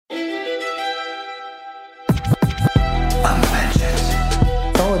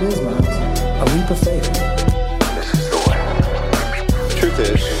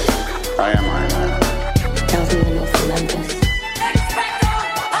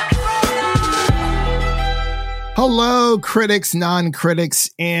Hello, critics, non-critics,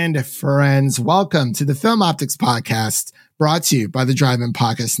 and friends. Welcome to the Film Optics Podcast, brought to you by the Drive-In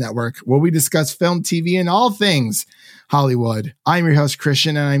Podcast Network, where we discuss film, TV, and all things Hollywood. I'm your host,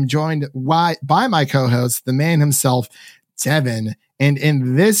 Christian, and I'm joined by my co-host, the man himself, Devin. And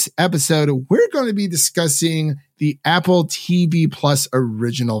in this episode, we're going to be discussing the Apple TV Plus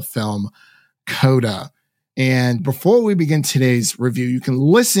original film, Coda. And before we begin today's review, you can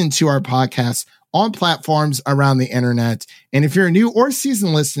listen to our podcast on platforms around the internet. And if you're a new or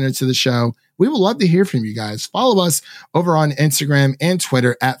seasoned listener to the show, we would love to hear from you guys. Follow us over on Instagram and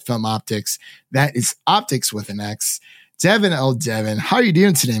Twitter at Film Optics. That is Optics with an X. Devin, how are you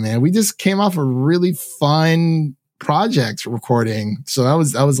doing today, man? We just came off a really fun project recording. So that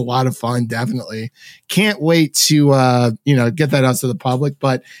was a lot of fun. Definitely can't wait to, get that out to the public.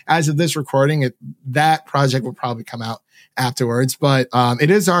 But as of this recording, that project will probably come out afterwards. But it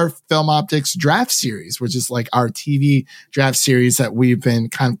is our Film Optics draft series, which is like our TV draft series that we've been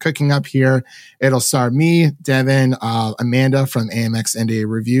kind of cooking up here. It'll star me, Devin, Amanda from AMX NDA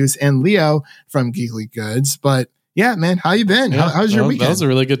Reviews, and Leo from Geekly Goods. But yeah, man, how you been? Yeah, how's your weekend? That was a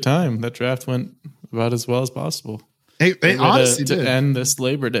really good time. That draft went about as well as possible. It honestly to end this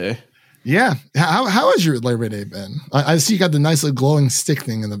Labor Day. Yeah. How has your Labor Day been? I see you got the nice little glowing stick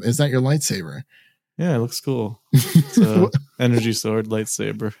thing. Is that your lightsaber? Yeah, it looks cool. It's a energy sword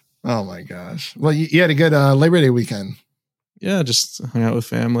lightsaber. Oh my gosh. Well, you had a good Labor Day weekend. Yeah, just hung out with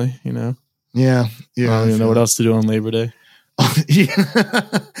family, Yeah. Yeah. I don't even know what else to do on Labor Day. Yeah.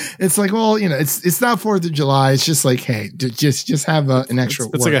 It's like, well, it's not 4th of July. It's just like, hey, just have an extra.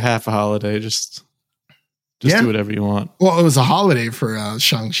 It's like a half a holiday. Just do whatever you want. Well, it was a holiday for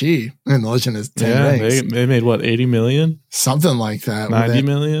Shang-Chi and the Legend of Ten Rings. They made what, 80 million? Something like that. 90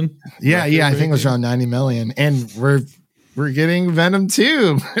 million? Yeah, I think it was around 90 million. And we're getting Venom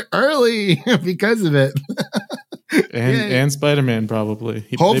 2 early because of it. and Spider-Man probably.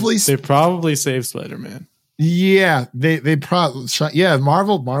 Hopefully they probably saved Spider-Man. Yeah, they probably,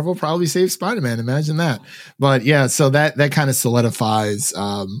 Marvel probably saved Spider-Man. Imagine that. But yeah, so that kind of solidifies,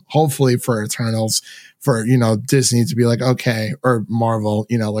 hopefully for Eternals, for, Disney to be like, okay, or Marvel,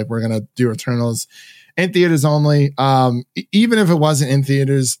 like we're going to do Eternals in theaters only. Even if it wasn't in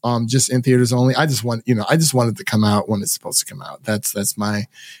theaters, just in theaters only. I just want it to come out when it's supposed to come out. That's my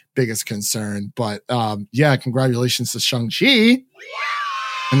biggest concern. But, congratulations to Shang-Chi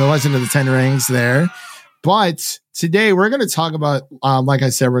and the Legend of the Ten Rings there. But today we're going to talk about, like I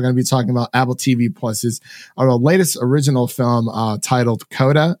said, we're going to be talking about Apple TV Plus's latest original film titled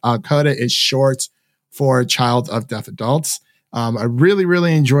Coda. Coda is short for Child of Deaf Adults. I really,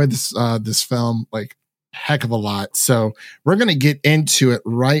 really enjoyed this film, like heck of a lot. So we're going to get into it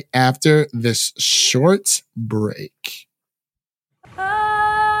right after this short break.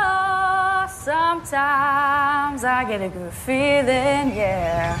 Oh, sometimes I get a good feeling,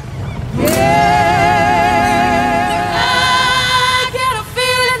 yeah. I get a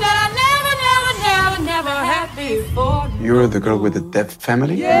feeling that I never had before. You're the girl with the deaf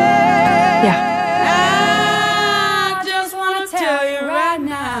family? Yeah. I just want to tell you right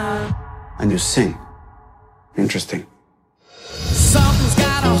now. And you sing. Interesting. Something's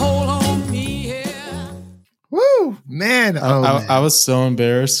got a hold on me here. Woo, man. I was so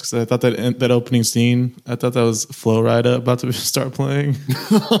embarrassed because I thought that opening scene, I thought that was Flo Rida about to start playing.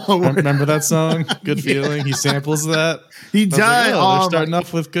 Remember that song? Good Feeling. He samples that. He does. Like, they're starting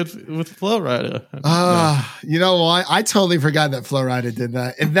off with Flo Rida. You know what? I totally forgot that Flo Rida did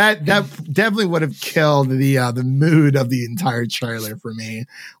that, and that definitely would have killed the mood of the entire trailer for me,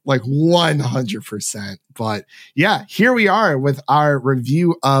 like 100%. But yeah, here we are with our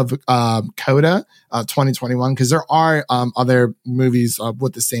review of Coda 2021, because there are other movies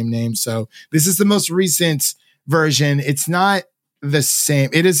with the same name. So this is the most recent version. It's not the same.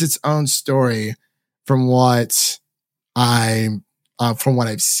 It is its own story from what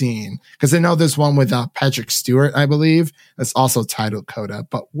I've seen, because I know there's one with Patrick Stewart, I believe, that's also titled Coda.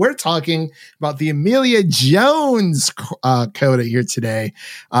 But we're talking about the Emilia Jones Coda here today.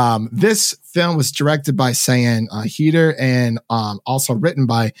 This film was directed by Cyan Heder and also written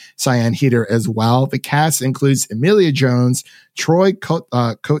by Cyan Heder as well. The cast includes Emilia Jones, Troy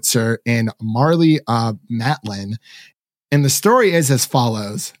Kotsur, and Marlee Matlin. And the story is as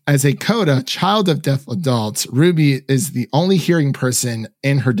follows. As a Coda, child of deaf adults, Ruby is the only hearing person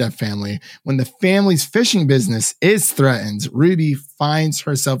in her deaf family. When the family's fishing business is threatened, Ruby finds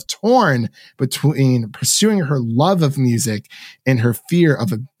herself torn between pursuing her love of music and her fear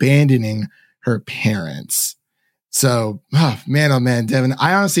of abandoning her parents. So, oh man, Devin,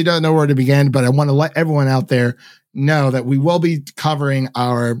 I honestly don't know where to begin, but I want to let everyone out there know that we will be covering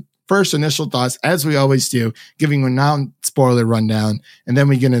our first initial thoughts, as we always do, giving a non-spoiler rundown, and then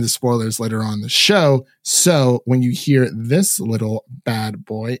we get into spoilers later on in the show. So when you hear this little bad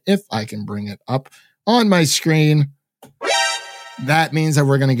boy, if I can bring it up on my screen, that means that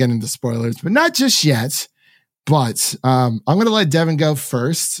we're going to get into spoilers, but not just yet. But I'm going to let Devin go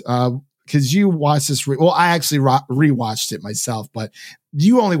first because you watched this. I actually rewatched it myself, but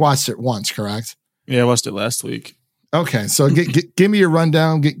you only watched it once, correct? Yeah, I watched it last week. Okay, so give me your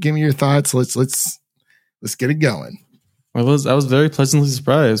rundown. Give me your thoughts. Let's get it going. I was very pleasantly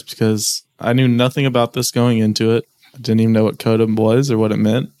surprised because I knew nothing about this going into it. I didn't even know what Kodum was or what it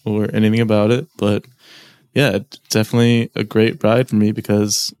meant or anything about it. But yeah, definitely a great ride for me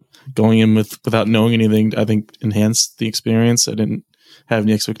because going in without knowing anything, I think enhanced the experience. I didn't have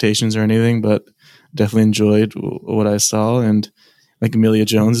any expectations or anything, but definitely enjoyed what I saw. And like Emilia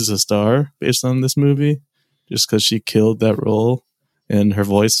Jones is a star based on this movie. Just because she killed that role and her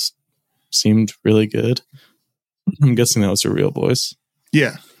voice seemed really good. I'm guessing that was her real voice.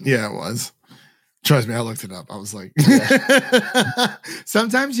 Yeah, it was. Trust me, I looked it up. I was like,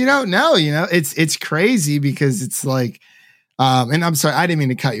 sometimes you don't know, it's crazy because it's like, and I'm sorry, I didn't mean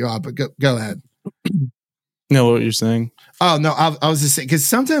to cut you off, but go ahead. No, what you're saying? Oh no, I was just saying because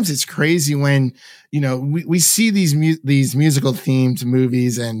sometimes it's crazy when we see these musical themed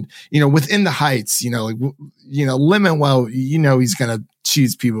movies and within the Heights, Lin-Manuel, he's gonna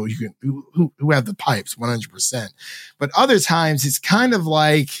choose people who have the pipes 100%, but other times it's kind of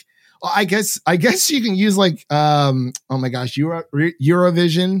like, well, I guess you can use like oh my gosh,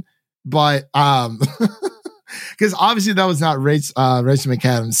 Eurovision, but because obviously that was not Rachel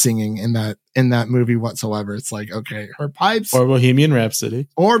McAdams singing in that movie whatsoever. It's like, okay, her pipes or Bohemian Rhapsody.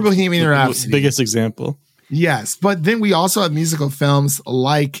 The biggest example. Yes, but then we also have musical films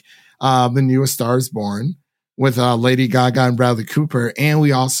like The Newest Star Is Born with Lady Gaga and Bradley Cooper, and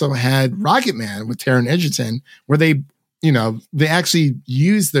we also had Rocket Man with Taron Egerton, where they actually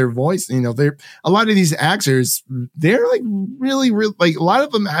use their voice. They're a lot of these actors, they're like really, really, like a lot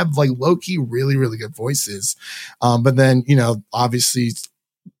of them have like low key, really, really good voices. But then, obviously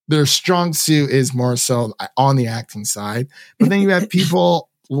their strong suit is more so on the acting side. But then you have people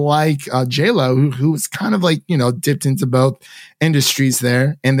like J-Lo, who was kind of like, dipped into both industries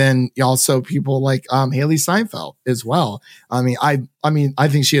there. And then also people like Haley Steinfeld as well. I mean, I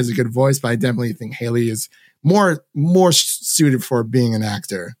think she has a good voice, but I definitely think Haley is more suited for being an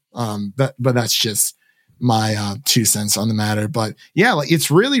actor. But that's just my 2 cents on the matter. But yeah, like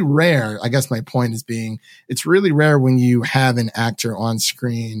it's really rare. I guess my point is being, it's really rare when you have an actor on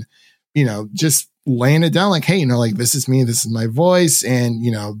screen, just laying it down like, hey, like this is me, this is my voice. And,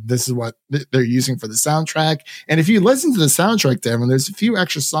 this is what they're using for the soundtrack. And if you listen to the soundtrack, Devin, there's a few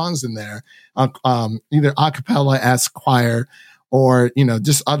extra songs in there, either a cappella as choir, or,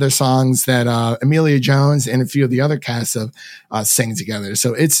 just other songs that Emilia Jones and a few of the other casts have sang together.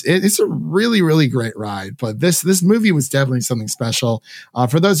 So it's a really, really great ride. But this movie was definitely something special.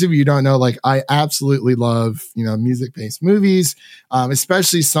 For those of you who don't know, like I absolutely love, music-based movies,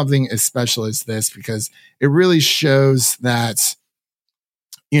 especially something as special as this, because it really shows that,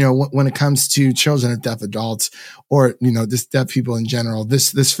 when it comes to children of deaf adults or, just deaf people in general,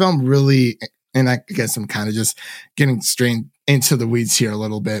 this film really, and I guess I'm kind of just getting straight into the weeds here a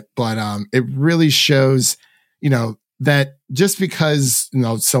little bit, but it really shows, that just because,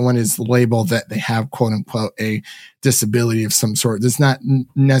 someone is labeled that they have quote unquote a disability of some sort does not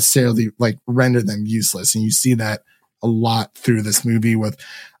necessarily like render them useless. And you see that a lot through this movie with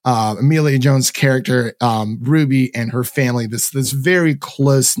Emilia Jones' character, Ruby, and her family, this very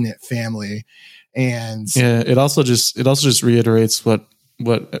close knit family. And yeah, it also just reiterates what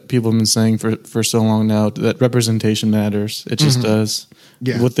people have been saying for so long now, that representation matters. It just does.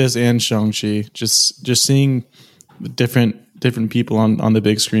 Yeah. With this and Shang-Chi, just seeing different people on the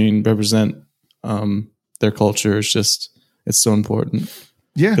big screen represent their culture is it's so important.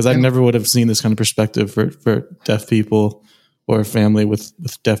 Yeah. Because I never would have seen this kind of perspective for deaf people or a family with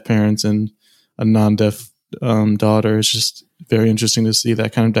deaf parents and a non-deaf daughter. It's just very interesting to see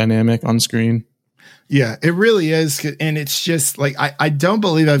that kind of dynamic on screen. Yeah, it really is. And it's just like, I don't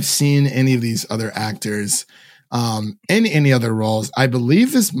believe I've seen any of these other actors in any other roles. I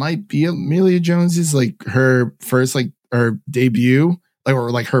believe this might be Emilia Jones's, like her first, like her debut, or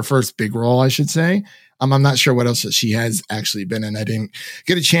like her first big role, I should say. I'm not sure what else that she has actually been in. I didn't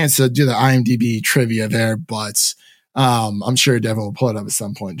get a chance to do the IMDb trivia there, but I'm sure Devin will pull it up at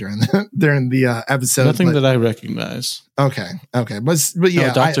some point during the episode. Nothing that I recognize. Okay. But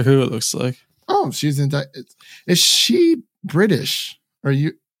yeah. Doctor Who, it looks like. Oh, she's in. Is she British or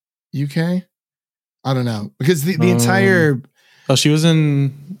UK? I don't know, because the entire. Oh, she was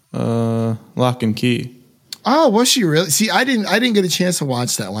in Lock and Key. Oh, was she really? See, I didn't get a chance to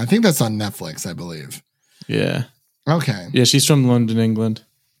watch that one. I think that's on Netflix, I believe. Yeah. Okay. Yeah, she's from London, England.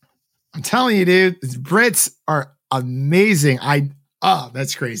 I'm telling you, dude, Brits are amazing.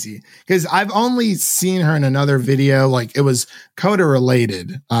 That's crazy. Because I've only seen her in another video. Like it was Coda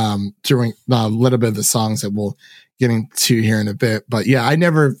related during a little bit of the songs that we'll get into here in a bit. But yeah, I've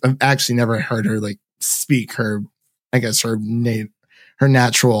actually never heard her like speak her, I guess her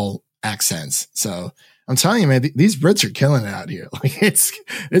natural accents. So I'm telling you, man, these Brits are killing it out here. Like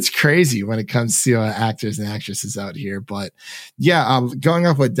it's crazy when it comes to actors and actresses out here. But yeah, going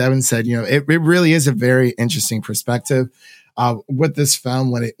off what Devin said, you know, it really is a very interesting perspective with this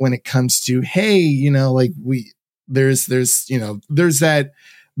film when it comes to, hey, you know, like there's that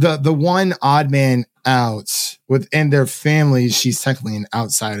the one odd man out within their family. She's technically an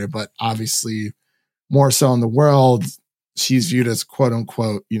outsider, but obviously more so in the world, she's viewed as quote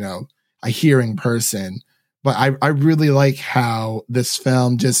unquote, you know, a hearing person. But I really like how this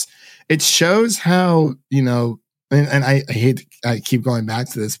film it shows how, you know, and I keep going back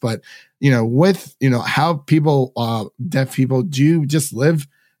to this, but you know, with, you know, how people, deaf people do just live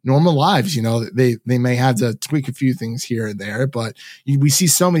normal lives. You know, they may have to tweak a few things here and there, but we see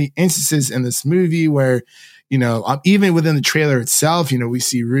so many instances in this movie where, you know, even within the trailer itself, you know, we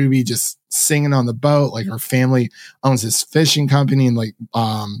see Ruby just singing on the boat. Like her family owns this fishing company and like,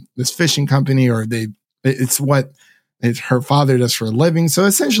 or it's what her father does for a living. So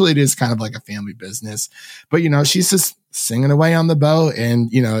essentially it is kind of like a family business, but you know, she's just singing away on the boat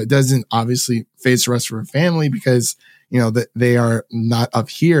and, you know, it doesn't obviously face the rest of her family because, you know, that they are not of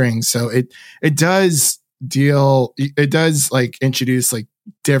hearing. So it does like introduce like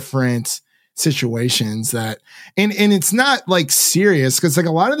different situations that, and it's not like serious. Cause like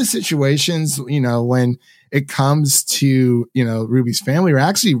a lot of the situations, you know, when it comes to, you know, Ruby's family are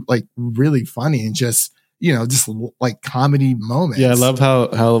actually like really funny and just, you know, just like comedy moments. Yeah, I love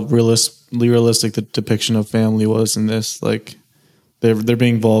how realistic the depiction of family was in this. Like they're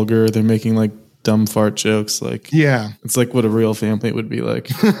being vulgar, they're making like dumb fart jokes. Like yeah, it's like what a real family would be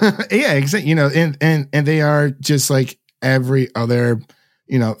like. Yeah, exactly. You know, and they are just like every other,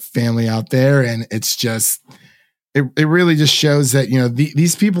 you know, family out there, and it's just it really just shows that, you know,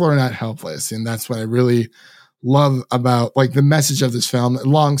 these people are not helpless, and that's what I really love about like the message of this film,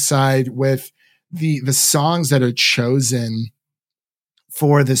 alongside with the songs that are chosen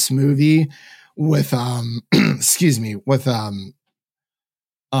for this movie with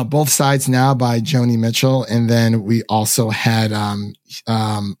Both Sides Now by Joni Mitchell, and then we also had oh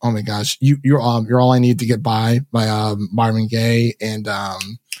my gosh, you're All I Need to Get By Marvin Gaye and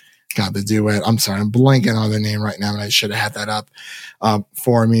the duet. I'm sorry, I'm blanking on the name right now, and I should have had that up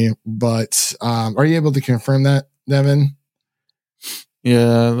for me. But are you able to confirm that, Devin?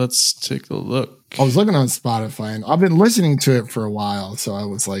 Yeah, let's take a look. I was looking on Spotify and I've been listening to it for a while, so I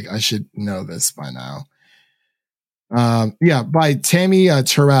was like, I should know this by now. Yeah, by Tammy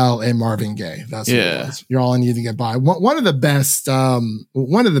Terrell and Marvin Gaye. That's what it was. You're All I Need to Get By. One of the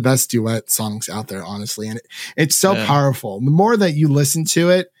best duet songs out there, honestly, and it's so powerful. The more that you listen to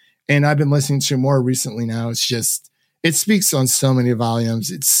it, and I've been listening to it more recently now, it speaks on so many volumes.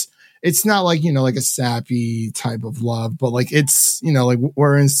 It's not like, you know, like a sappy type of love, but like it's, you know, like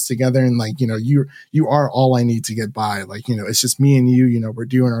we're in this together and like, you know, you are all I need to get by. Like, you know, it's just me and you know, we're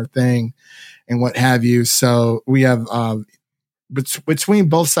doing our thing and what have you. So we have between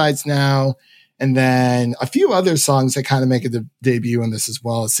Both Sides Now and then a few other songs that kind of make a debut in this as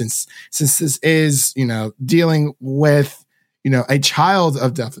well, since this is, you know, dealing with, you know, a child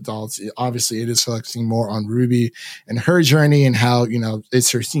of deaf adults. Obviously it is focusing more on Ruby and her journey and how, you know, it's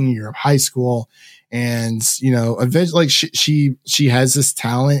her senior year of high school. And, you know, eventually like she has this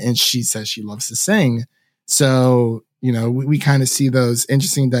talent and she says she loves to sing. So, you know, we kind of see those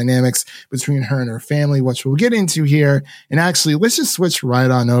interesting dynamics between her and her family, which we'll get into here. And actually, let's just switch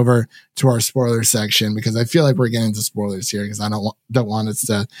right on over to our spoiler section, because I feel like we're getting into spoilers here because I don't want us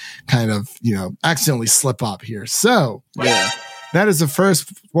to kind of, you know, accidentally slip up here. So yeah, that is the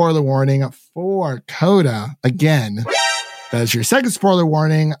first spoiler warning for Coda. Again, that is your second spoiler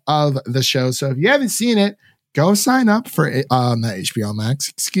warning of the show. So if you haven't seen it, go sign up for not HBO Max,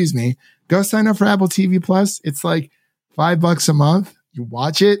 excuse me. Go sign up for Apple TV Plus. It's like $5 a month. You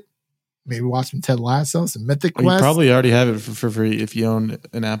watch it. Maybe watch some Ted Lasso, some Mythic Quest. You probably already have it for free if you own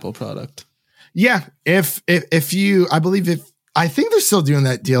an Apple product. Yeah, if you, I believe I think they're still doing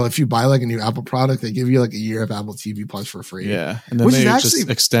that deal. If you buy like a new Apple product, they give you like a year of Apple TV Plus for free. Yeah. And then Which they is just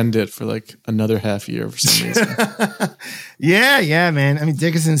actually- extend it for like another half year for some reason. yeah, man. I mean,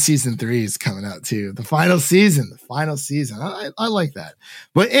 Dickinson season 3 is coming out too. The final season. I like that.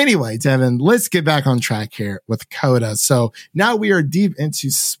 But anyway, Devin, let's get back on track here with Coda. So now we are deep into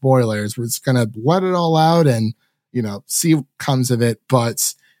spoilers. We're just gonna let it all out and see what comes of it.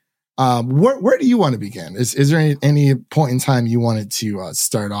 But where do you want to begin? Is there any point in time you wanted to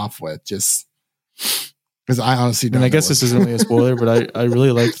start off with? Just because I honestly don't. And I know guess what- this isn't really a spoiler, but I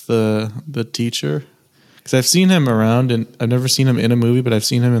really liked the teacher because I've seen him around and I've never seen him in a movie, but I've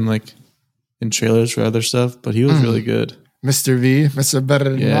seen him in trailers for other stuff. But he was really good. Mr. V, Mr.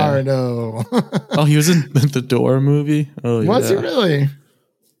 Bernardo. Oh, he was in the Door movie. Oh, Was he really?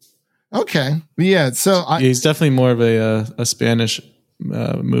 Okay, yeah. So Yeah, he's definitely more of a Spanish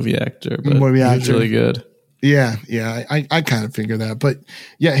movie actor, but Movie he was actor. really good. Yeah, I kind of figured that, but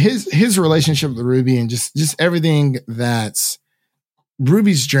yeah, his relationship with Ruby and just everything that's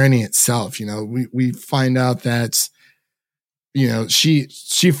Ruby's journey itself. We find out that she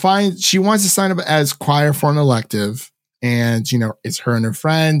wants to sign up as choir for an elective, and it's her and her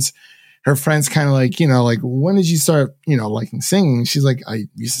friends. Her friends kind of like when did you start liking singing? She's like, I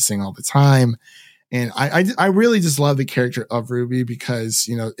used to sing all the time. And I really just love the character of Ruby because,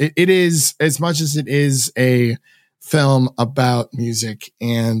 it is, as much as it is a film about music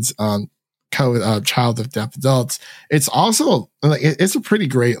and child of deaf adults, it's also it's a pretty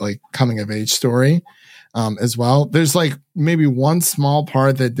great coming of age story as well. There's maybe one small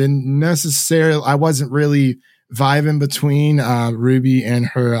part that didn't necessarily, I wasn't really vibing between Ruby and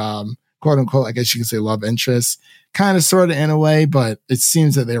her quote unquote, I guess you could say love interest, kind of sort of in a way, but it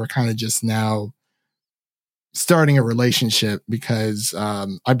seems that they were kind of just now starting a relationship because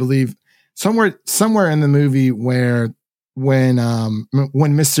I believe somewhere in the movie when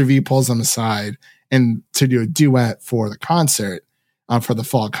Mr. V pulls them aside and to do a duet for the concert, for the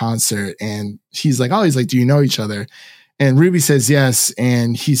fall concert, and he's like, do you know each other? And Ruby says yes,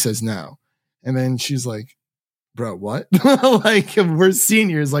 and he says no. And then she's like, bro, what? We're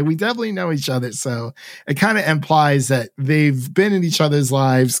seniors, we definitely know each other. So it kind of implies that they've been in each other's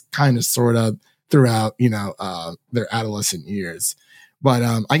lives kind of sort of throughout, their adolescent years. But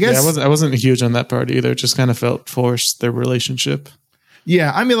I guess I wasn't huge on that part either. It just kind of felt forced, their relationship.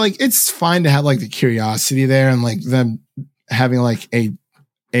 Yeah, I mean, it's fine to have the curiosity there and them having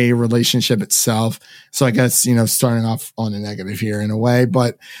a relationship itself. So I guess starting off on a negative here in a way,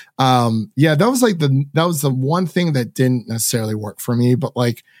 but yeah, that was the one thing that didn't necessarily work for me. But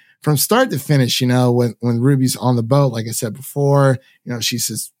from start to finish, when Ruby's on the boat, like I said before, she's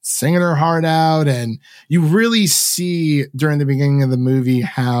just singing her heart out, and you really see during the beginning of the movie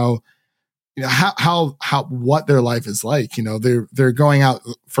how what their life is like. They're going out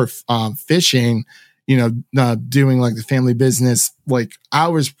for fishing, doing the family business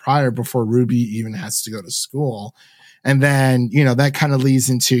hours prior before Ruby even has to go to school. And then, that kind of leads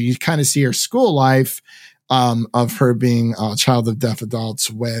into, you kind of see her school life of her being a child of deaf adults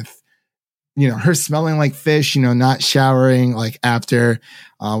with, her smelling like fish, not showering after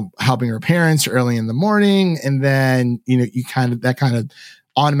helping her parents early in the morning. And then, that kind of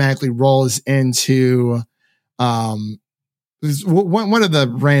automatically rolls into one of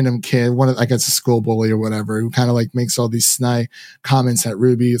the random kid, I guess a school bully or whatever, who kind of makes all these snide comments at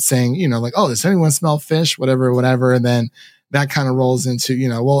Ruby saying, oh, does anyone smell fish? Whatever. And then that kind of rolls into,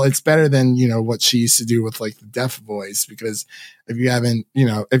 well, it's better than, what she used to do with the deaf voice, because if you haven't,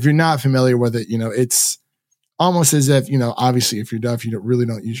 if you're not familiar with it, it's almost as if, obviously if you're deaf, you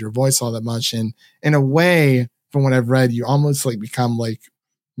don't use your voice all that much. And in a way, from what I've read, you almost become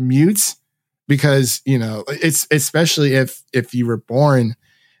mute, because, it's especially if you were born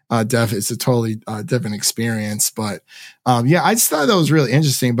deaf, it's a totally different experience. But yeah, I just thought that was really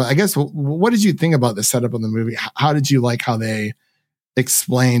interesting. But I guess what did you think about the setup of the movie? How did you like how they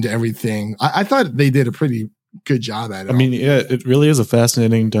explained everything? I thought they did a pretty good job at it. I mean, yeah, it really is a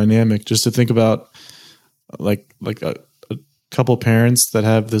fascinating dynamic just to think about, like a couple parents that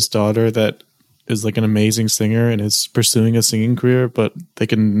have this daughter that is an amazing singer and is pursuing a singing career, but they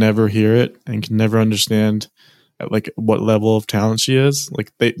can never hear it and can never understand what level of talent she is.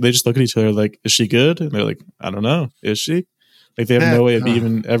 They just look at each other is she good? And they're like, I don't know. Is she? They have no way of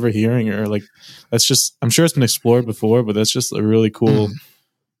even ever hearing her. That's just, I'm sure it's been explored before, but that's just a really cool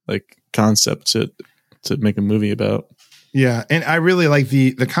concept to make a movie about. Yeah. And I really like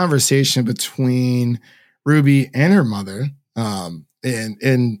the conversation between Ruby and her mother.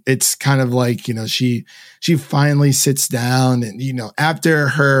 and it's kind of like, she finally sits down and, after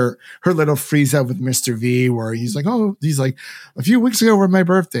her little freeze up with Mr. V, where he's like, a few weeks ago were my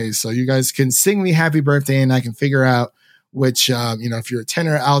birthday. So you guys can sing me happy birthday and I can figure out which, if you're a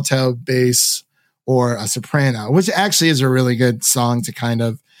tenor, alto, bass, or a soprano, which actually is a really good song to kind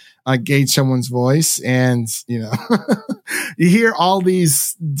of gauge someone's voice. And, you hear all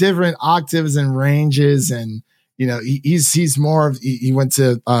these different octaves and ranges, and, he's more of, he went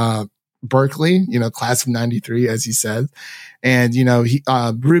to Berkeley, class of 93, as he said. And,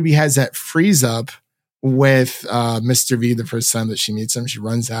 Ruby has that freeze up with Mr. V the first time that she meets him. She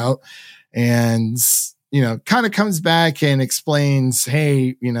runs out and, kind of comes back and explains,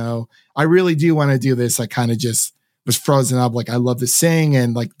 hey, I really do want to do this. I kind of just was frozen up. Like, I love to sing.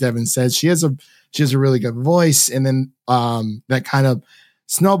 And like Devin said, she has a really good voice. And then that kind of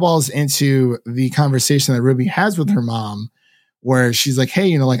snowballs into the conversation that Ruby has with her mom, where she's like,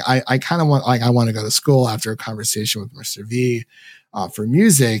 hey, I kind of want, I want to go to school after a conversation with Mr. V for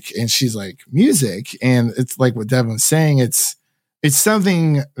music. And she's like, music. And it's like what Devin was saying. It's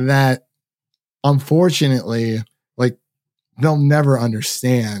something that unfortunately, like, they'll never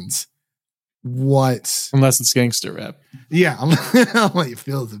understand unless it's gangster rap. Yeah. I'm like,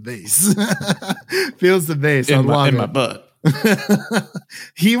 feels the bass. Feels the bass. In my butt.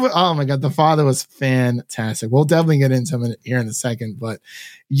 Oh my God, the father was fantastic. We'll definitely get into him here in a second, but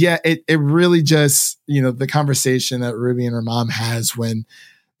yeah, it really just, the conversation that Ruby and her mom has when,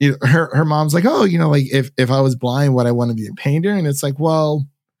 her mom's like, oh, like if I was blind, would I want to be a painter? And it's like, well,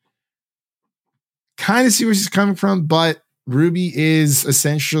 kind of see where she's coming from, but Ruby is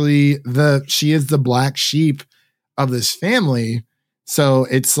essentially she is the black sheep of this family. So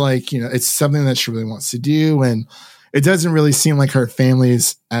it's like, it's something that she really wants to do. And it doesn't really seem like her family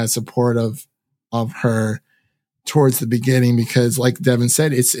is as supportive of her towards the beginning, because like Devin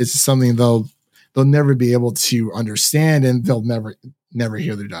said, it's something they'll never be able to understand, and they'll never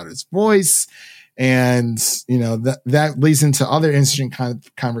hear their daughter's voice. And, that leads into other interesting kind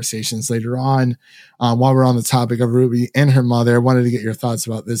of conversations later on. While we're on the topic of Ruby and her mother, I wanted to get your thoughts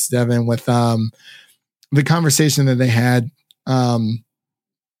about this, Devin, with the conversation that they had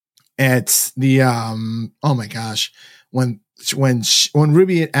at the oh my gosh, when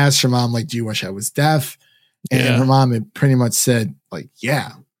Ruby had asked her mom, like, do you wish I was deaf? And her mom had pretty much said, like,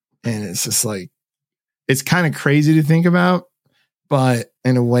 yeah. And it's just like, it's kind of crazy to think about, but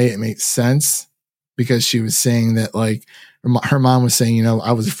in a way it makes sense, because she was saying that, like, her mom was saying,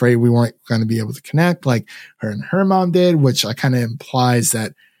 I was afraid we weren't going to be able to connect like her and her mom did, which I kind of implies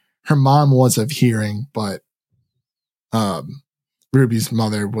that her mom was of hearing, but Ruby's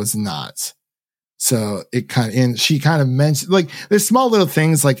mother was not. So she kind of mentioned, like, there's small little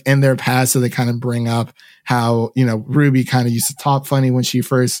things like in their past that they kind of bring up how, Ruby kind of used to talk funny when she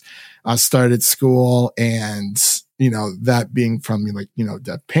first started school, and, that being from, like,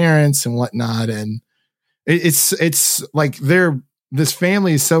 deaf parents and whatnot. And it's like this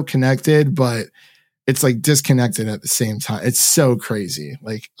family is so connected, but it's like disconnected at the same time. It's so crazy.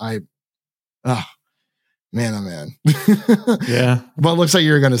 Like, man, oh man. Yeah. Well, it looks like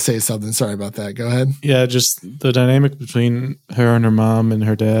you were going to say something. Sorry about that. Go ahead. Yeah, just the dynamic between her and her mom and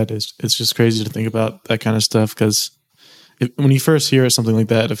her dad it's just crazy to think about that kind of stuff, because when you first hear something like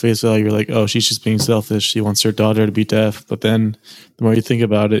that at face value, you're like, oh, she's just being selfish. She wants her daughter to be deaf. But then the more you think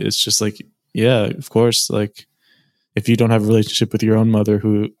about it, it's just like, yeah, of course. Like, if you don't have a relationship with your own mother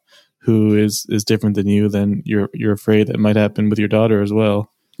who is different than you, then you're afraid that might happen with your daughter as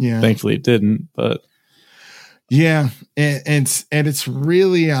well. Yeah. Thankfully it didn't, but yeah. And it's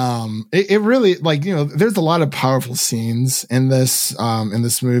really, it really, like, there's a lot of powerful scenes in this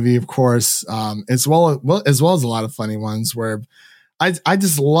movie, of course, as well as a lot of funny ones where I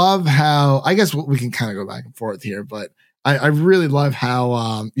just love how, I guess we can kind of go back and forth here, but I really love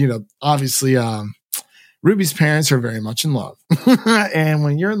how, obviously, Ruby's parents are very much in love. And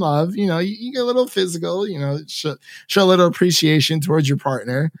when you're in love, you get a little physical, show a little appreciation towards your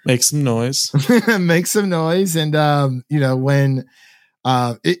partner. Make some noise. Make some noise. And, when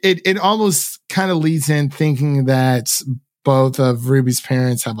it almost kind of leads in thinking that both of Ruby's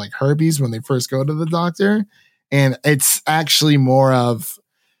parents have like herpes when they first go to the doctor. And it's actually more of,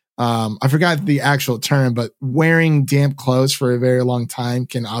 I forgot the actual term, but wearing damp clothes for a very long time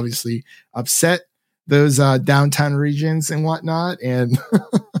can obviously upset those downtown regions and whatnot. And,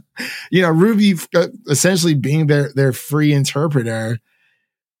 Ruby essentially being their free interpreter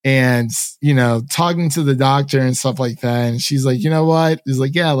and, talking to the doctor and stuff like that. And she's like, you know what? He's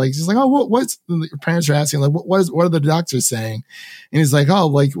like, yeah, like, she's like, oh, what's your parents are asking? Like, what are the doctors saying? And he's like, oh,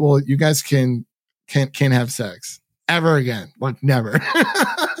 like, well, you guys can't have sex. ever again. Like never.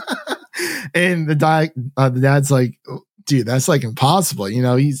 And the dad's like, dude, that's like impossible. You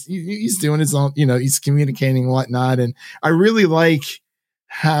know, he's doing his own, you know, he's communicating and whatnot. And I really like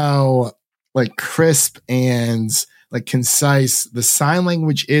how like crisp and like concise the sign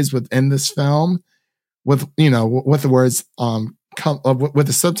language is within this film with, you know, with the words, with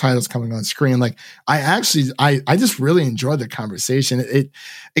the subtitles coming on screen. Like I just really enjoyed the conversation.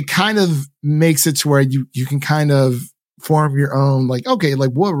 It kind of makes it to where you can kind of form your own, like, okay,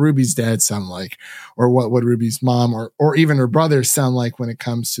 like what Ruby's dad sound like, or what would Ruby's mom or even her brother sound like when it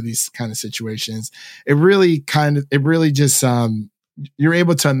comes to these kind of situations. It really just, you're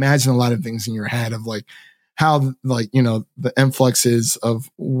able to imagine a lot of things in your head of like how, like, you know, the influxes of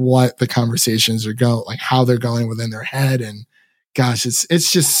what the conversations are going, like how they're going within their head. And gosh,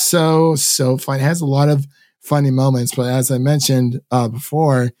 it's just so fun. It has a lot of funny moments, but as I mentioned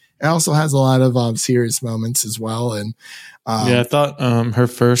before, it also has a lot of serious moments as well. And I thought her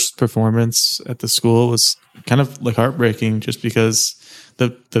first performance at the school was kind of like heartbreaking, just because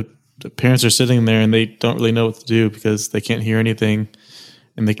the parents are sitting there and they don't really know what to do because they can't hear anything,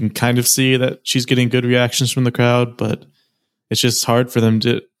 and they can kind of see that she's getting good reactions from the crowd, but it's just hard for them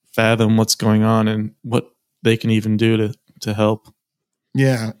to fathom what's going on and what they can even do to help.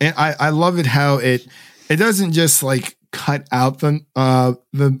 Yeah, and I love it how it doesn't just like cut out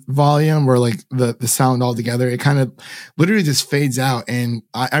the volume or like the sound altogether. It kind of literally just fades out. And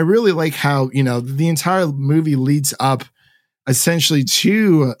I really like how, you know, the entire movie leads up essentially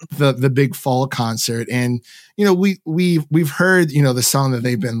to the big fall concert. And, you know, we've heard, you know, the song that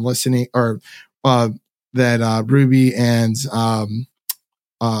they've been listening, or that Ruby and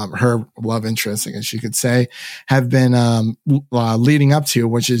her love interest, I guess you could say, have been leading up to,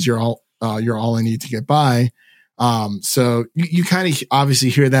 which is you're all I need to get by. So you kind of obviously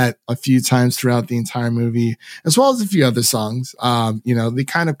hear that a few times throughout the entire movie, as well as a few other songs. You know, they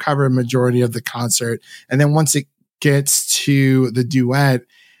kind of cover a majority of the concert. And then once it gets to the duet,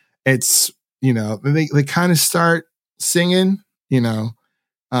 it's, you know, they kind of start singing, you know,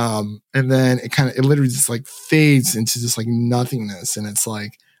 and then it literally just like fades into just like nothingness. And it's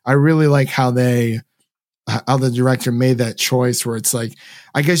like, I really like how the director made that choice where it's like,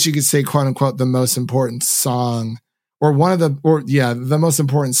 I guess you could say, quote unquote, the most important song, or the most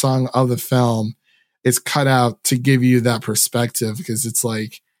important song of the film is cut out to give you that perspective, because it's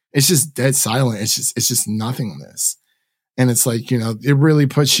like, it's just dead silent. It's just nothingness. And it's like, you know, it really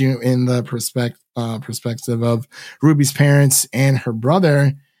puts you in the perspective of Ruby's parents and her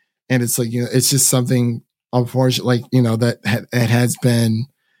brother. And it's like, you know, it's just something, unfortunately, like, you know, that it has been,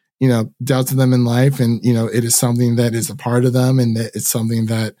 you know, dealt to them in life. And, you know, it is something that is a part of them, and that it's something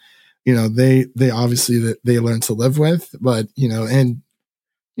that, you know, they obviously that they learn to live with. But, you know, and,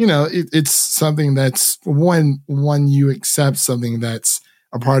 you know, it's something that's when you accept something that's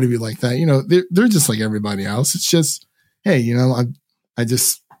a part of you like that, you know, they're just like everybody else. It's just, hey, you know,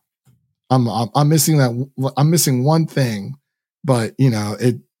 I'm missing that. I'm missing one thing, but, you know,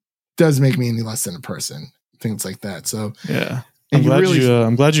 it does make me any less than a person, things like that. So, yeah. I'm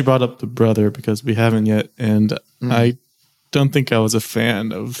glad you brought up the brother, because we haven't yet, and I don't think I was a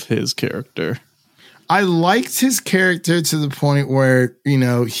fan of his character. I liked his character to the point where, you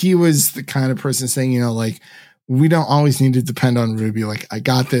know, he was the kind of person saying, you know, like, we don't always need to depend on Ruby. Like, I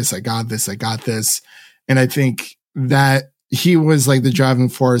got this. And I think that he was like the driving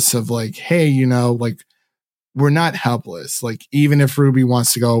force of like, hey, you know, like, we're not helpless. Like, even if Ruby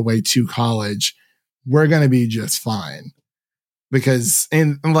wants to go away to college, we're going to be just fine. Because,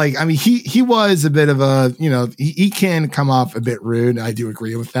 and like, I mean, he was a bit of a, you know, he can come off a bit rude. I do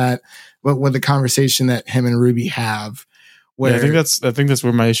agree with that. But with the conversation that him and Ruby have, where I think that's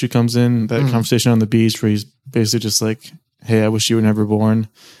where my issue comes in. That conversation on the beach, where he's basically just like, "Hey, I wish you were never born."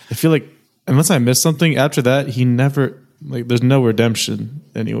 I feel like unless I missed something after that, he never, like, there's no redemption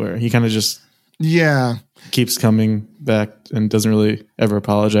anywhere. He kind of just keeps coming back and doesn't really ever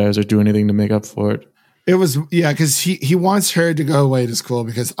apologize or do anything to make up for it. It was, because he wants her to go away to school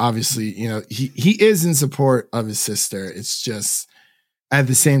because obviously, you know, he is in support of his sister. It's just, at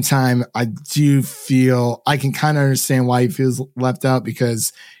the same time, I do feel, I can kind of understand why he feels left out,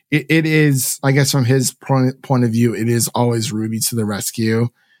 because it is, I guess from his point of view, it is always Ruby to the rescue,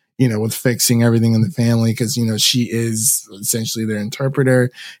 you know, with fixing everything in the family. Cause, you know, she is essentially their interpreter.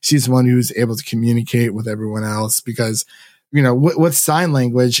 She's the one who's able to communicate with everyone else, because, you know, with sign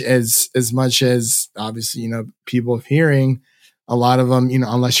language, as much as obviously, you know, people of hearing, a lot of them, you know,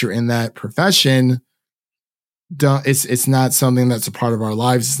 unless you're in that profession, it's not something that's a part of our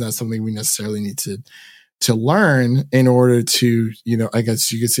lives. It's not something we necessarily need to learn in order to, you know, I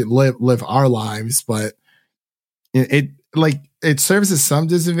guess you could say live our lives. But it serves as some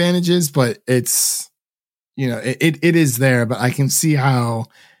disadvantages, but it's, it is there, but I can see how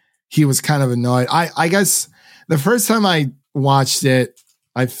he was kind of annoyed. I guess the first time I watched it,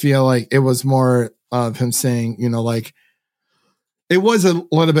 I feel like it was more of him saying, like, it was a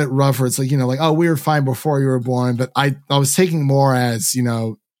little bit rougher. It's like, like, oh, we were fine before you were born. But I was taking more as,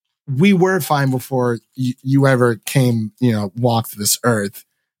 we were fine before you ever came, walked this earth.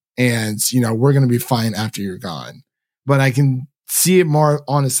 And, we're going to be fine after you're gone. But I can see it more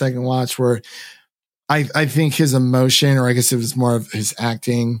on a second watch where I think his emotion, or I guess it was more of his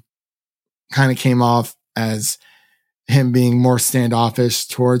acting, kind of came off as him being more standoffish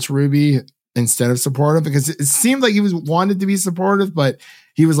towards Ruby instead of supportive, because it seemed like he wanted to be supportive, but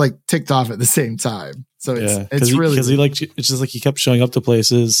he was like ticked off at the same time. So it's really, because it's just like he kept showing up to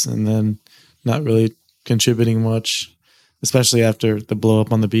places and then not really contributing much, especially after the blow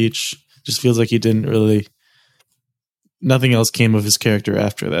up on the beach. Just feels like he didn't really, nothing else came of his character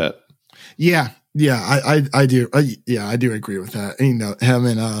after that. Yeah. I do. I do agree with that. And, him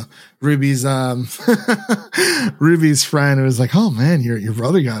and Ruby's Ruby's friend was like, "Oh man, your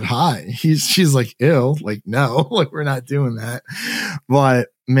brother got high." She's like, "Ew," like, no, like, we're not doing that. But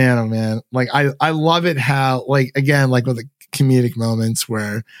man, oh man, like I love it how, like, again, like with the comedic moments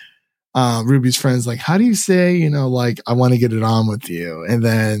where Ruby's friend's like, "How do you say, like, I want to get it on with you?" And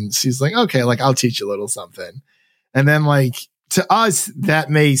then she's like, "Okay, like, I'll teach you a little something." And then, like, to us, that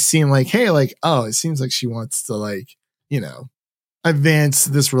may seem like, hey, like, oh, it seems like she wants to, like, advance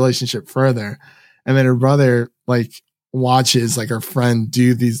this relationship further. And then her brother, like, watches, like, her friend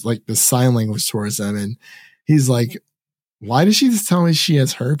do these, like, the sign language towards them. And he's like, why did she just tell me she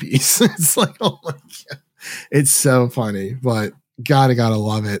has herpes? It's like, oh my God. It's so funny, but gotta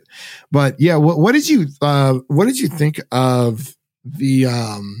love it. But yeah, what did you think of the,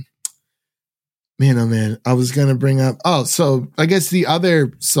 man, oh man, I was going to bring up, so I guess the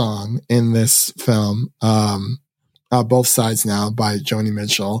other song in this film, Both Sides Now by Joni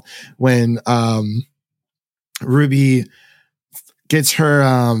Mitchell, when Ruby gets her,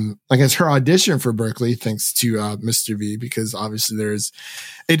 I guess her audition for Berkeley, thanks to Mr. V, because obviously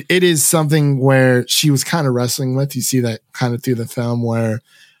it is something where she was kind of wrestling with. You see that kind of through the film where,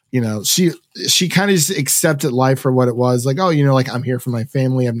 she kind of just accepted life for what it was. Like, oh, like, I'm here for my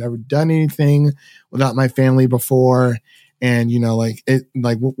family. I've never done anything without my family before. And, like, it,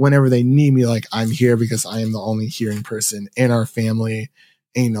 like, whenever they need me, like, I'm here because I am the only hearing person in our family.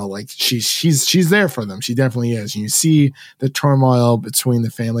 And, like, she's there for them. She definitely is. And you see the turmoil between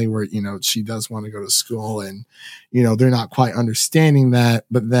the family where, she does want to go to school and, they're not quite understanding that.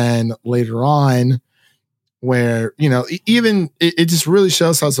 But then later on, where, even it just really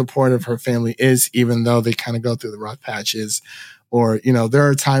shows how supportive her family is, even though they kind of go through the rough patches. Or, there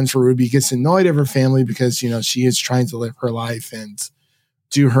are times where Ruby gets annoyed at her family because, she is trying to live her life and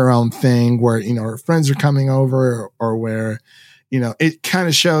do her own thing where, her friends are coming over or where, it kind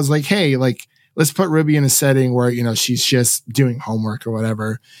of shows like, hey, like, let's put Ruby in a setting where, she's just doing homework or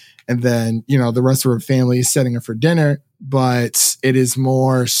whatever. And then, the rest of her family is setting her for dinner, but it is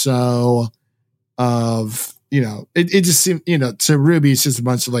more so of, it just seemed, to Ruby, it's just a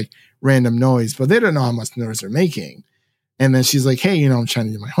bunch of like random noise, but they don't know how much noise they're making. And then she's like, hey, I'm trying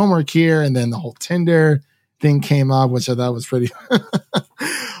to do my homework here. And then the whole Tinder thing came up, which I thought was pretty,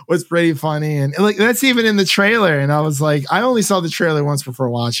 was pretty funny. And like, that's even in the trailer. And I was like, I only saw the trailer once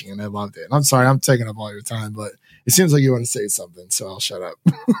before watching and I loved it. And I'm sorry, I'm taking up all your time, but it seems like you want to say something. So I'll shut up.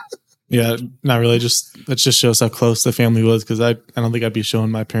 Yeah, not really. That just shows how close the family was, because I don't think I'd be showing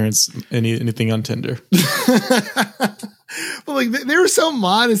my parents anything on Tinder. But like they were so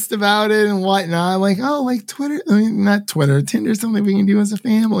modest about it and whatnot. Like, oh, like Twitter, I mean, not Twitter, Tinder's something we can do as a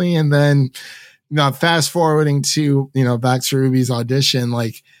family. And then fast forwarding to, back to Ruby's audition,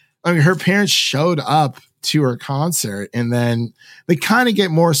 like, I mean, her parents showed up to her concert, and then they kind of get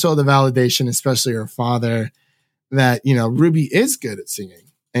more so the validation, especially her father, that, Ruby is good at singing.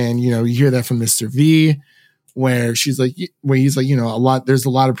 And, you hear that from Mr. V, where he's like, there's a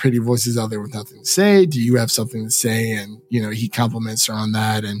lot of pretty voices out there with nothing to say. Do you have something to say? And, he compliments her on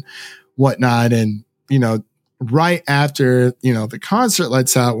that and whatnot. And, right after, the concert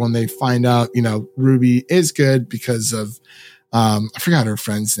lets out, when they find out, Ruby is good because of, I forgot her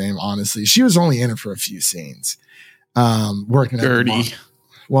friend's name, honestly. She was only in it for a few scenes. Working at Gertie.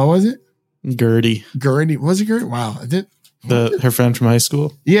 What was it? Gertie. Was it Gertie? Wow. I did. Her friend from high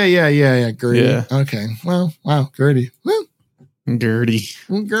school. Yeah. Gertie. Yeah. Okay. Well, wow. Gertie. Well, Gertie.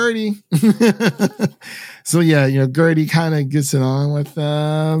 So yeah, Gertie kind of gets it on with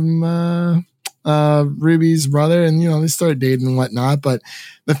Ruby's brother, and they start dating and whatnot. But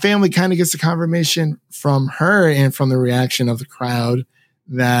the family kind of gets the confirmation from her and from the reaction of the crowd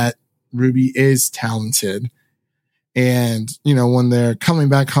that Ruby is talented. And when they're coming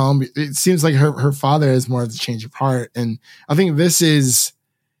back home, it seems like her father is more of the change of heart. And I think this is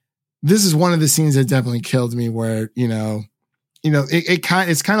one of the scenes that definitely killed me, where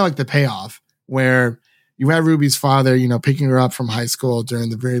it's kind of like the payoff where you have Ruby's father, picking her up from high school during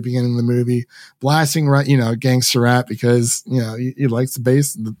the very beginning of the movie, blasting, gangster rap because, he likes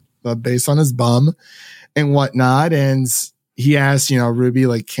the bass on his bum and whatnot. And he asks, Ruby,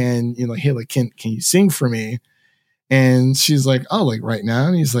 like, can you sing for me? And she's like, oh, like right now?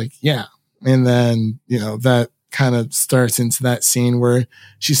 And he's like, yeah. And then, that kind of starts into that scene where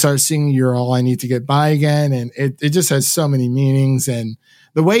she starts singing "You're All I Need to Get By Again." And it just has so many meanings. And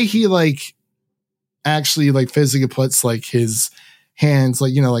the way he actually physically puts his hands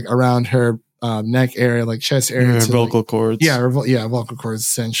around her neck area, chest area, her vocal cords. Yeah, vocal cords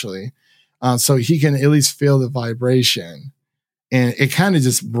essentially. So he can at least feel the vibration, and it kind of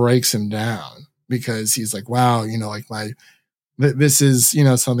just breaks him down because he's like, wow, this is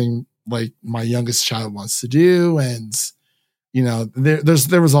something like my youngest child wants to do. And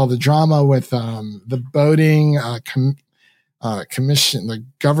there was all the drama with the boating commission, like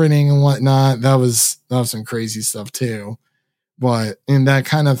governing and whatnot. That was some crazy stuff too. But and that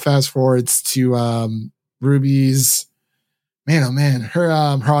kind of fast forwards to Ruby's her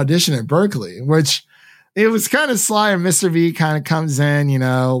audition at Berkeley, which it was kind of sly. And Mr. V kind of comes in,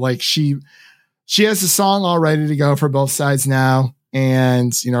 she has a song all ready to go for both sides now.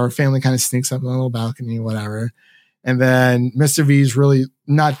 And, her family kind of sneaks up on a little balcony, whatever. And then Mr. V is really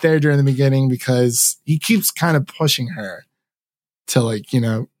not there during the beginning because he keeps kind of pushing her to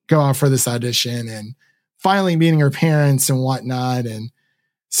go out for this audition, and finally meeting her parents and whatnot and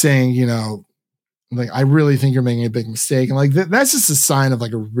saying, I really think you're making a big mistake. And that's just a sign of a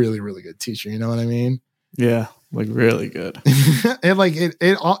really, really good teacher. You know what I mean? Yeah. Really good.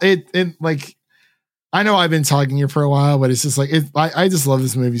 I know I've been talking here for a while, but it's just I just love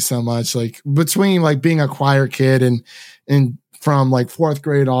this movie so much. Between being a choir kid and from fourth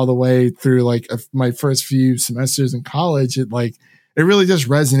grade all the way through my first few semesters in college, it really just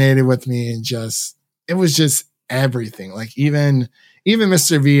resonated with me, and it was just everything. Even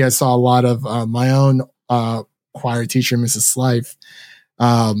Mr. V, I saw a lot of my own choir teacher, Mrs. Slife,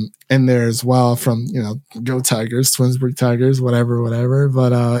 in there as well from, Go Tigers, Twinsburg Tigers, whatever.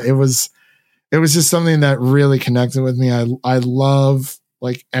 But it was just something that really connected with me. I love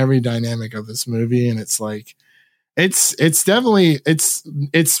every dynamic of this movie, and it's definitely it's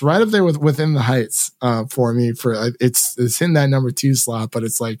right up there with Within the Heights for me. It's in that number 2 slot, but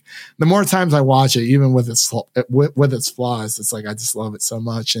it's the more times I watch it, even with its flaws, it's I just love it so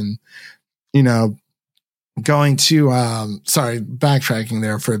much. And going to backtracking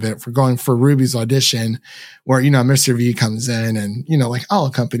there for a bit, for going for Ruby's audition, where Mr. V comes in and I'll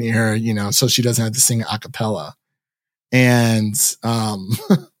accompany her, so she doesn't have to sing a cappella. And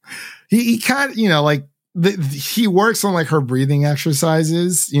he kind of he works on her breathing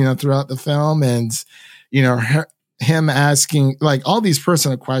exercises throughout the film, and him asking all these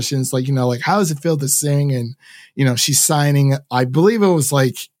personal questions, how does it feel to sing? And she's signing, I believe it was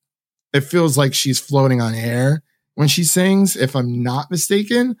it feels like she's floating on air when she sings, if I'm not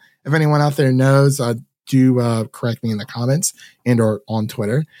mistaken. If anyone out there knows, do correct me in the comments and or on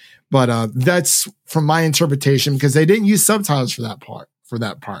Twitter. But that's from my interpretation, because they didn't use subtitles for that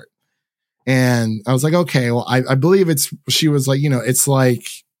part. And I was like, okay, well, I believe she was it's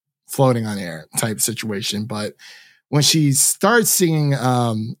floating on air type situation. But when she starts singing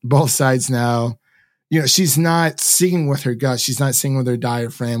Both Sides Now, she's not singing with her gut. She's not singing with her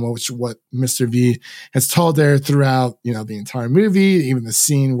diaphragm, which is what Mr. V has told her throughout, the entire movie, even the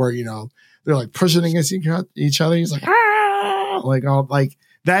scene where, they're pushing against each other. He's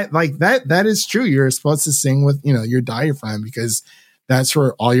that is true. You're supposed to sing with, your diaphragm, because that's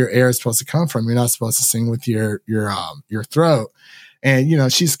where all your air is supposed to come from. You're not supposed to sing with your throat.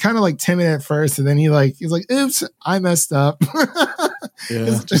 And, she's kind of timid at first, and then he's like, oops, I messed up.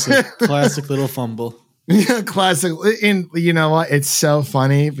 Yeah. Just a classic little fumble. Yeah, classic. And you know what? It's so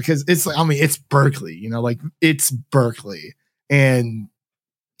funny because it's Berkeley, it's Berkeley. And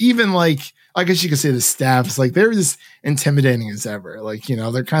even I guess you could say the staff is they're just intimidating as ever.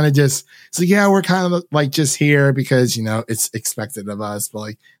 They're kind of just, yeah, we're kind of just here because, it's expected of us.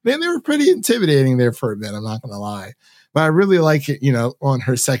 But they were pretty intimidating there for a bit. I'm not going to lie. But I really like it, on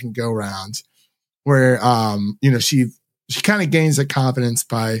her second go round where, she kind of gains the confidence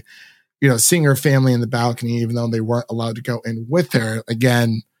by, seeing her family in the balcony, even though they weren't allowed to go in with her.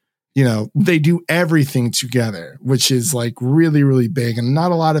 Again, you know, they do everything together, which is like really, really big. And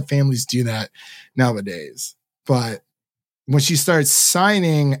not a lot of families do that nowadays. But when she starts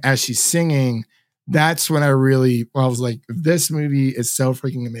signing as she's singing, that's when I was like, this movie is so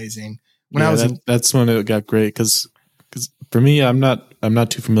freaking amazing. That's when it got great. Cause for me, I'm not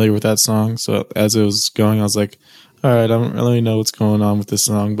too familiar with that song. So as it was going, I was like, all right, I don't really know what's going on with this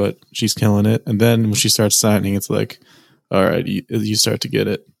song, but she's killing it. And then when she starts signing, it's like, all right, you start to get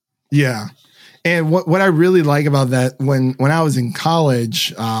it. Yeah. And what I really like about that, when I was in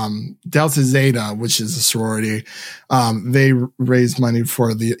college, Delta Zeta, which is a sorority, they raised money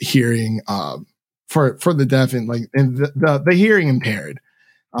for the hearing, for the deaf and the hearing impaired,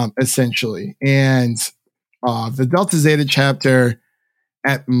 essentially. And the Delta Zeta chapter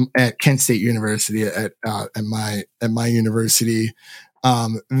at Kent State University at my university,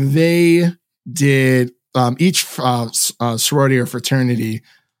 they did each sorority or fraternity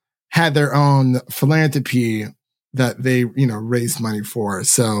had their own philanthropy that they, you know, raised money for.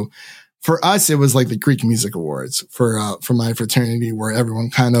 So for us, it was like the Greek Music Awards for my fraternity, where everyone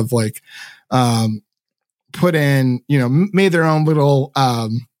kind of like put in, you know, made their own little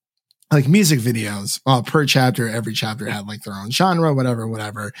like music videos per chapter. Every chapter had like their own genre,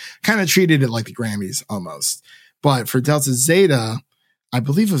 whatever. Kind of treated it like the Grammys almost. But for Delta Zeta, I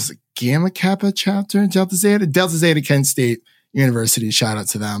believe it was the Gamma Kappa chapter, Delta Zeta Kent State University, shout out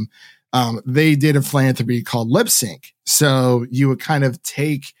to them. They did a philanthropy called Lip Sync. So you would kind of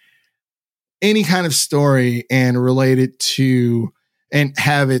take any kind of story and relate it to, and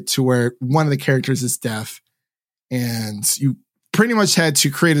have it to where one of the characters is deaf. And you pretty much had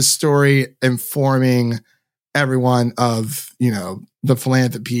to create a story informing everyone of, you know, the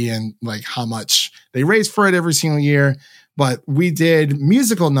philanthropy and like how much they raised for it every single year. But we did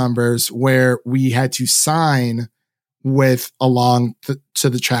musical numbers where we had to sign with along to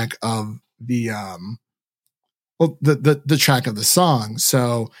the track of the track of the song.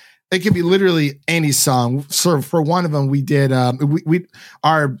 So it could be literally any song. So for one of them, we did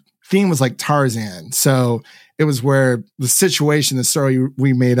our theme was like Tarzan. So it was where the story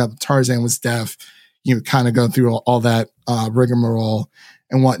we made up, Tarzan was deaf. You know, kind of go through all that rigmarole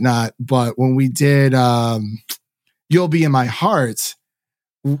and whatnot. But when we did You'll Be in My Heart,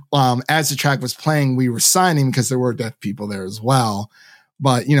 as the track was playing, we were signing because there were deaf people there as well.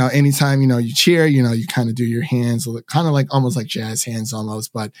 But, you know, anytime, you know, you cheer, you know, you kind of do your hands, kind of like almost like jazz hands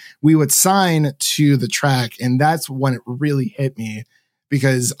almost. But we would sign to the track. And that's when it really hit me,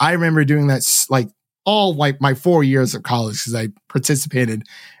 because I remember doing that like all like my 4 years of college, because I participated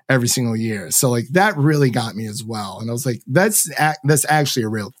every single year. So like that really got me as well. And I was like, that's actually a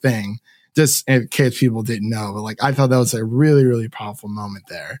real thing. Just in case people didn't know, but like I thought that was a really, really powerful moment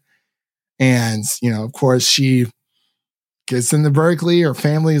there. And, you know, of course, she gets into Berkeley. Her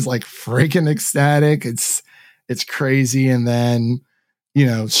family is like freaking ecstatic. It's crazy. And then, you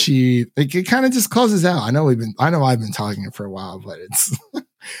know, it kind of just closes out. I know I've been talking for a while, but it's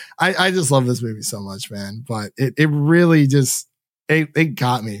I just love this movie so much, man. But it really just it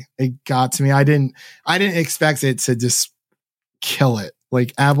got me. It got to me. I didn't expect it to just kill it.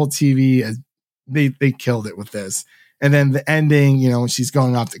 Like Apple TV, they killed it with this. And then the ending, you know, when she's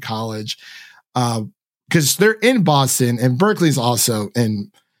going off to college, because they're in Boston, and Berkeley's also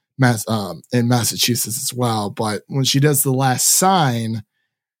in Massachusetts as well. But when she does the last sign,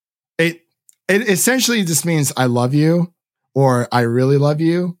 it essentially just means I love you, or I really love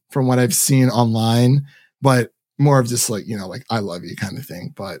you, from what I've seen online, but more of just like, you know, like I love you kind of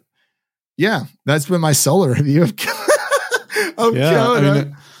thing. But yeah, that's been my solo review of I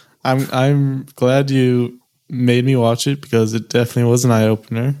mean, I'm glad you made me watch it, because it definitely was an eye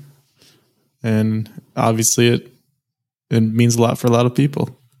opener, and obviously it means a lot for a lot of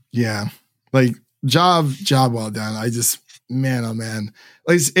people. Yeah, like job well done. I just, man, oh man,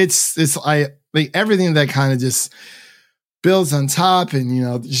 like it's like everything that kind of just builds on top, and you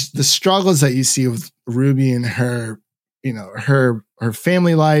know, the struggles that you see with Ruby and her, you know, her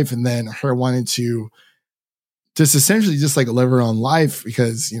family life, and then her wanting to just essentially just like live her own life,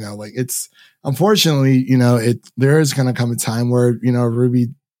 because, you know, like it's unfortunately, you know, there is going to come a time where, you know, Ruby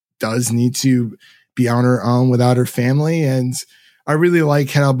does need to be on her own without her family. And I really like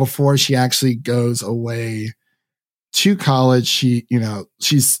how before she actually goes away to college, she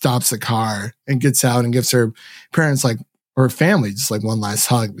stops the car and gets out and gives her parents, like her family, just like one last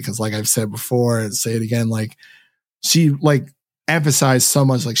hug, because like I've said before and say it again, like she like emphasized so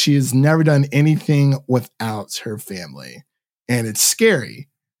much, like she has never done anything without her family. And it's scary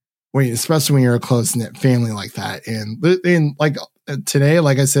especially when you're a close knit family like that. And like today,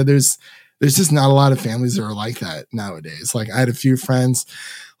 like I said, there's there's just not a lot of families that are like that nowadays. Like I had a few friends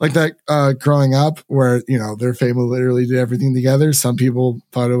like that growing up where, you know, their family literally did everything together. Some people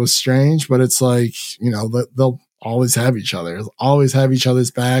thought it was strange, but it's like, you know, they'll always have each other, always have each other's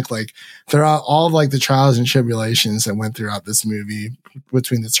back. Like throughout all of like the trials and tribulations that went throughout this movie,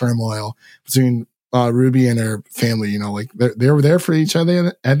 between the turmoil between Ruby and her family, you know, like they were there for each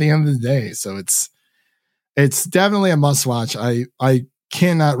other at the end of the day. So it's definitely a must watch. I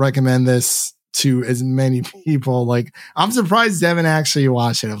cannot recommend this to as many people. Like I'm surprised Devin actually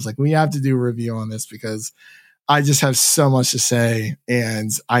watched it. I was like, we have to do a review on this because I just have so much to say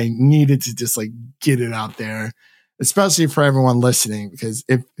and I needed to just like get it out there, especially for everyone listening, because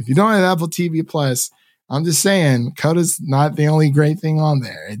if you don't have Apple TV Plus, I'm just saying Coda's not the only great thing on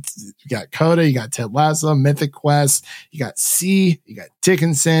there. You got Coda, you got Ted Lasso, Mythic Quest, you got C, you got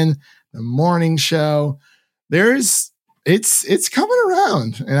Dickinson, The Morning Show. It's coming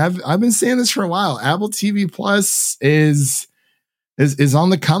around, and I've been saying this for a while. Apple TV Plus is on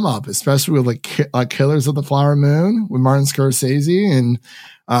the come up, especially with like Killers of the Flower Moon with Martin Scorsese and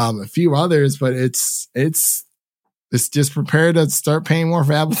a few others. But it's just prepared to start paying more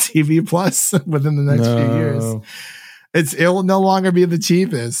for Apple TV Plus within the next few years. It will no longer be the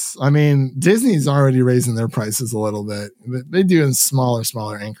cheapest. I mean, Disney's already raising their prices a little bit. They do in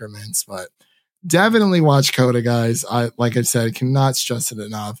smaller increments, but definitely watch Coda, guys. Like I said, I cannot stress it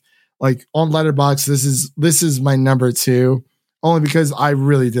enough. Like on Letterboxd, this is my number 2, only because I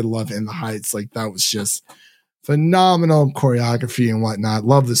really did love In the Heights. Like that was just phenomenal choreography and whatnot.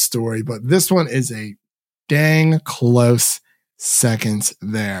 Love the story, but this one is a dang close second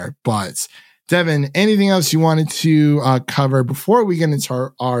there. But Devin, anything else you wanted to cover before we get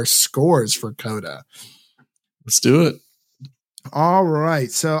into our scores for Coda? Let's do it. All right.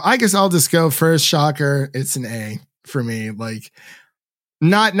 So I guess I'll just go first. Shocker. It's an A for me. Like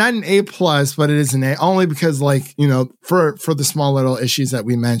not an A plus, but it is an A only because like, you know, for the small little issues that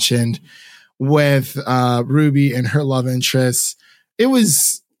we mentioned with Ruby and her love interests, it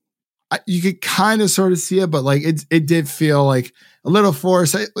was, you could kind of sort of see it, but like it did feel like a little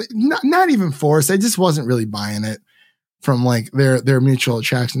forced. Not even forced. I just wasn't really buying it from like their mutual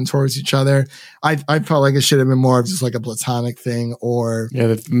attraction towards each other. I felt like it should have been more of just like a platonic thing, or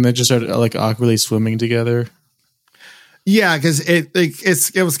they just started like awkwardly swimming together. Yeah, because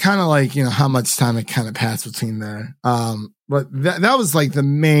it was kind of like, you know, how much time it kind of passed between there. But that was like the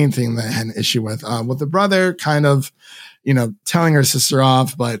main thing that I had an issue with the brother kind of, you know, telling her sister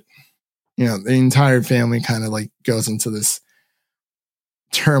off, but you know, the entire family kind of like goes into this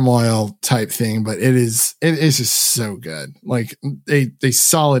turmoil type thing. But it is just so good. Like they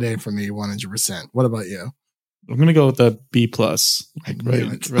solid A for me 100%. What about you? I'm gonna go with a B plus. Like right in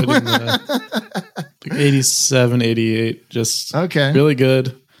the like 87, 88. Just okay. Really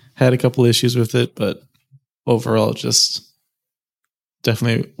good. Had a couple issues with it, but overall just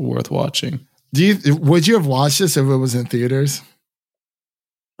definitely worth watching. Would you have watched this if it was in theaters?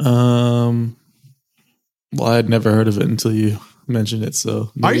 Well, I had never heard of it until you mentioned it.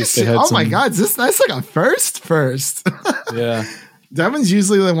 So are you serious? Oh my God, that's like a first. Yeah. Devin's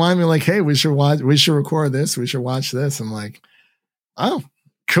usually the one be like, hey, we should record this. We should watch this. I'm like, oh,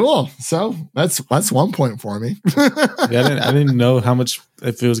 cool. So that's 1 point for me. Yeah, I didn't know how much,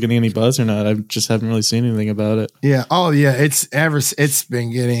 if it was getting any buzz or not. I just haven't really seen anything about it. Yeah. Oh yeah. It's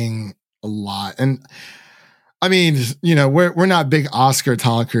been getting a lot. And I mean, you know, we're not big Oscar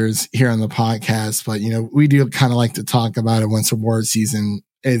talkers here on the podcast, but you know, we do kind of like to talk about it once award season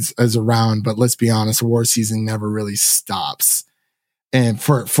is around. But let's be honest, award season never really stops. And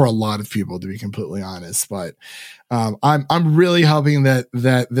for a lot of people, to be completely honest, but I'm really hoping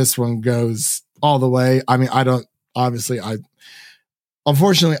that this one goes all the way. I mean,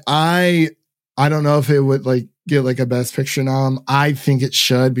 unfortunately, I don't know if it would like get like a Best Picture nom. I think it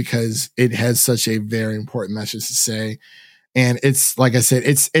should, because it has such a very important message to say. And it's like I said,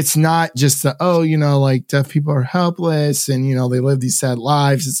 it's not just you know, like deaf people are helpless and you know they live these sad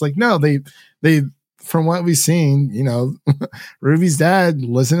lives. It's like no, they. From what we've seen, you know, Ruby's dad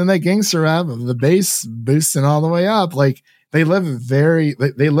listening to that gangster rap of the bass boosting all the way up. Like they live they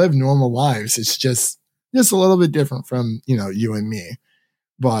live normal lives. It's just a little bit different from, you know, you and me.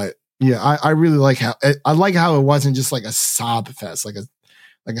 But yeah, I really like how it wasn't just like a sob fest, like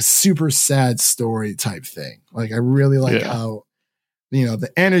a super sad story type thing. Like I really like how, you know,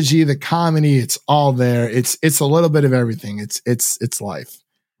 the energy, the comedy, it's all there. It's a little bit of everything. It's life.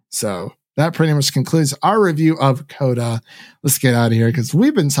 So that pretty much concludes our review of Coda. Let's get out of here because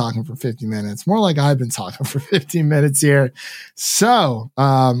we've been talking for 50 minutes. More like I've been talking for 15 minutes here. So,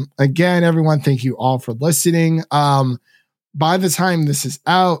 again, everyone, thank you all for listening. by the time this is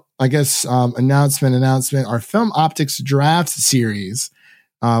out, I guess, announcement, our Film Optics Draft Series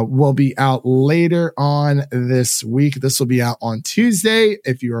will be out later on this week. This will be out on Tuesday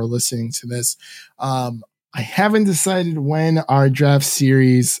if you are listening to this. I haven't decided when our draft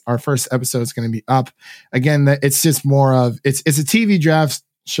series, our first episode, is going to be up. Again, it's just more of it's a TV draft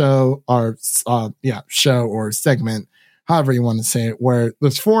show or show or segment, however you want to say it, where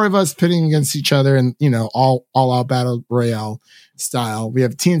there's 4 of us pitting against each other and, all out battle royale style. We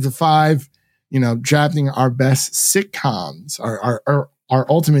have teams of 5, drafting our best sitcoms, our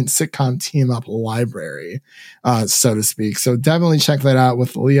ultimate sitcom team up library, so to speak. So definitely check that out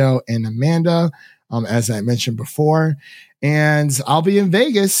with Leo and Amanda. As I mentioned before, and I'll be in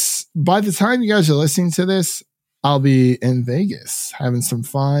Vegas. By the time you guys are listening to this, I'll be in Vegas having some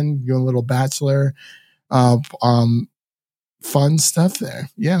fun, doing a little bachelor, fun stuff there.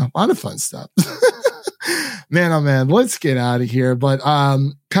 Yeah, a lot of fun stuff. Man, oh man, let's get out of here. But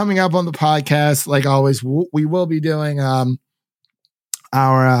coming up on the podcast, like always, we will be doing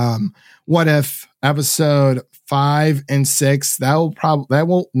our What If episode 5 and 6. That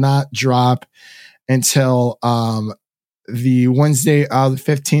will not drop until the Wednesday of the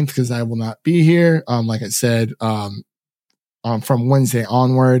 15th, because I will not be here. Like I said, from Wednesday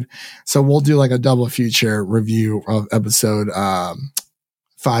onward. So we'll do like a double feature review of episode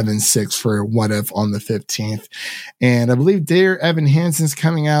 5 and 6 for What If on the 15th. And I believe Dear Evan Hansen's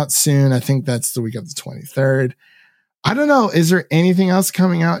coming out soon. I think that's the week of the 23rd. I don't know. Is there anything else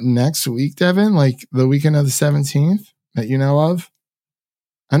coming out next week, Devin? Like the weekend of the 17th that you know of?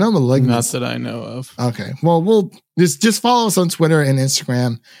 I know Malignant. Not that I know of. Okay. Well, we'll just follow us on Twitter and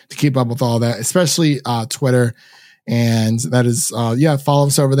Instagram to keep up with all that, especially Twitter. And that is, follow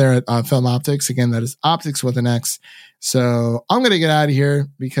us over there at Film Optics. Again, that is Optics with an X. So I'm going to get out of here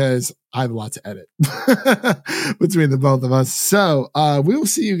because I have a lot to edit between the both of us. So we will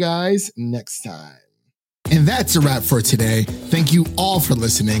see you guys next time. And that's a wrap for today. Thank you all for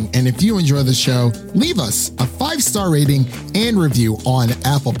listening. And if you enjoy the show, leave us a 5-star rating and review on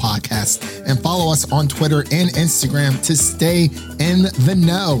Apple Podcasts and follow us on Twitter and Instagram to stay in the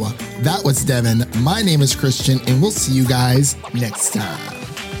know. That was Devin. My name is Christian, and we'll see you guys next time.